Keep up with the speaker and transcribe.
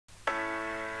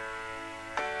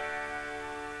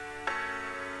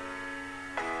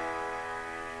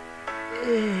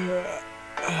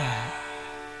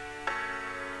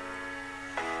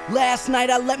Last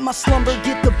night I let my slumber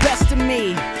get the best of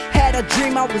me. Had a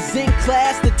dream I was in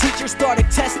class, the teacher started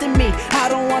testing me. I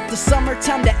don't want the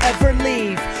summertime to ever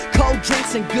leave. Cold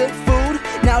drinks and good food,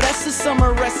 now that's the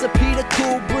summer recipe. The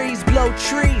cool breeze, blow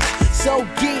trees, so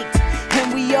geeked,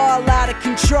 and we all out of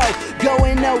control.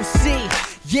 Going OC,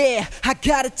 yeah, I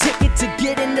got a ticket to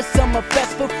get into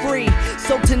Summerfest for free.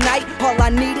 So tonight, all I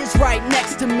need is right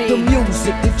next to me. The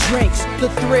music, the drinks, the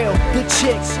thrill, the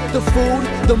chicks, the food,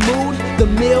 the mood, the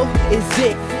meal is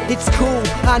it. It's cool,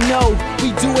 I know,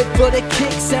 we do it for the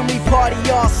kicks, and we party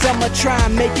all summer, try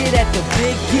and make it at the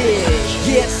big gig.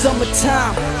 Yeah, it's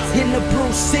summertime in the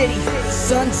Brew City.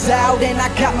 Sun's out and I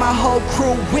got my whole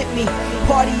crew with me.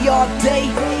 Party all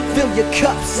day, fill your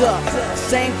cups up.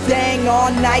 Same thing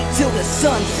all night till the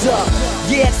sun's up.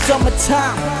 Yeah, it's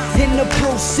summertime in the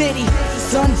Brew City.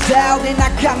 Sun's out and I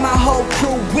got my whole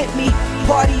crew with me.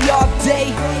 Party all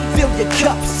day, fill your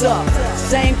cups up.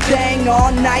 Same thing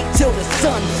all night till the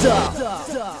sun's up.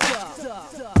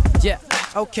 Yeah.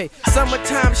 Okay,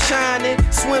 summertime shining,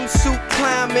 swimsuit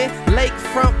climbing,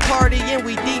 lakefront partying,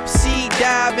 we deep sea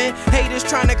diving. Haters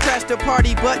trying to crash the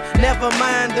party, but never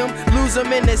mind them. Lose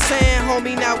them in the sand,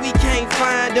 homie, now we can't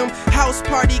find them. House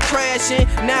party crashing,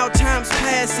 now time's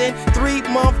passing.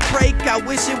 3-month break, I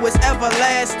wish it was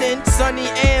everlasting. Sunny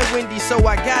and windy, so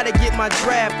I gotta get my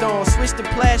draft on. Switch to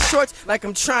plaid shorts like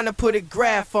I'm trying to put a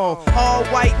graph on. All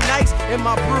white nights and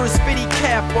my Brewer's spitty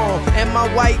cap on. And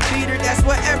my white beater, that's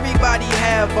what everybody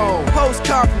have on.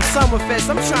 Postcard from Summerfest,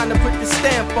 I'm trying to put the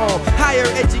stamp on. Higher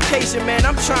education, man,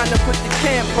 I'm trying to put the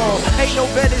camp on. Ain't no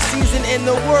better season in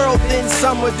the world than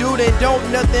summer, dude. And don't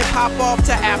nothing pop off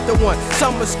to after one.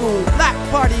 Summer school, black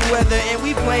party weather, and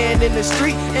we playing in the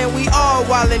street, and we all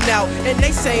wildin' out, and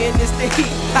they saying it's the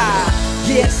heat. Ha.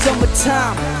 Yeah, it's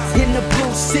summertime in the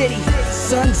Brew City.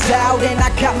 Sun's out and I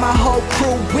got my whole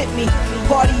crew with me.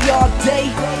 Party all day,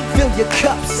 fill your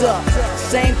cups up.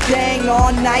 Same thing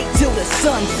all night till the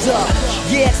sun's up.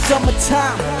 Yeah, it's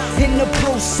summertime in the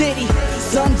Brew City.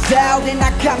 Sun's out and I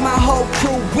got my whole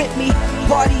crew with me.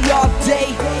 Party all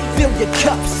day, fill your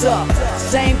cups up.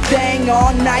 Same thing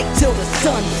all night till the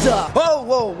sun's up. Whoa,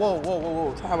 whoa, whoa, whoa, whoa,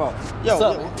 whoa, time out. Yo,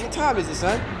 what time is it,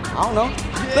 son? I don't know.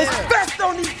 Yeah. Let's fest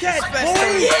on these cats, man.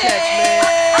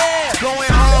 Going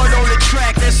hard on the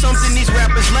track, that's something these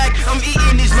rappers lack. I'm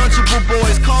eating these Lunchable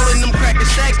boys, calling them cracker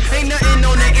stacks. Ain't nothing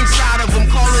on the inside of them,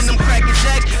 calling them cracker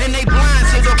jacks. And they blind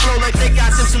to the flow like they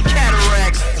got them some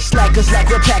cataracts. Slackers like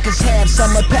what packers have,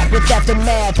 summer pack with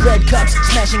aftermath. Red cups,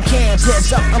 smashing cans,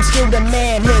 heads up, I'm still the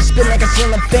man. Head spin like a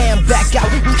ceiling fan, back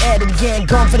out, we at it again.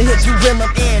 Gone for the hits, we reel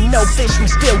them in, no fish, we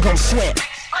still gon' swim.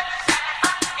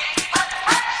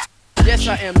 Yes,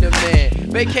 I am the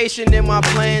man. Vacation in my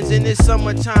plans in this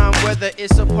summertime weather.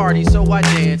 It's a party, so I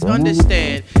dance.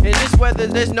 Understand? In this weather,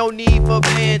 there's no need for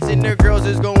pants, and the girls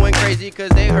is going crazy cause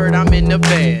they heard I'm in the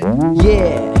band.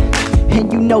 Yeah.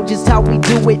 And you know just how we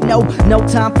do it. No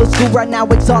time for school right now.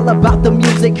 It's all about the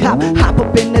music. Hop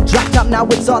up in the drop top. Now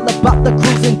it's all about the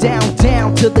cruising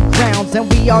down to the grounds, and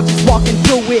we all just walking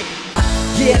through it.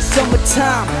 Yeah, it's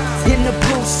summertime in the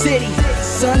Brew City.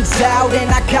 Sun's out and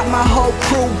I got my whole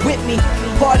crew with me.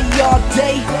 Party all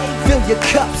day, fill your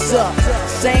cups up.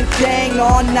 Same thing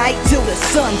all night till the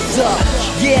sun's up.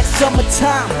 Yeah, it's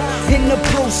summertime in the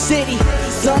Brew City.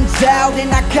 Sun's out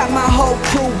and I got my whole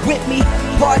crew with me.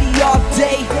 Party all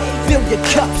day, fill your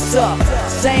cups up.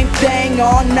 Same thing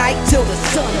all night till the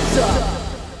sun's up.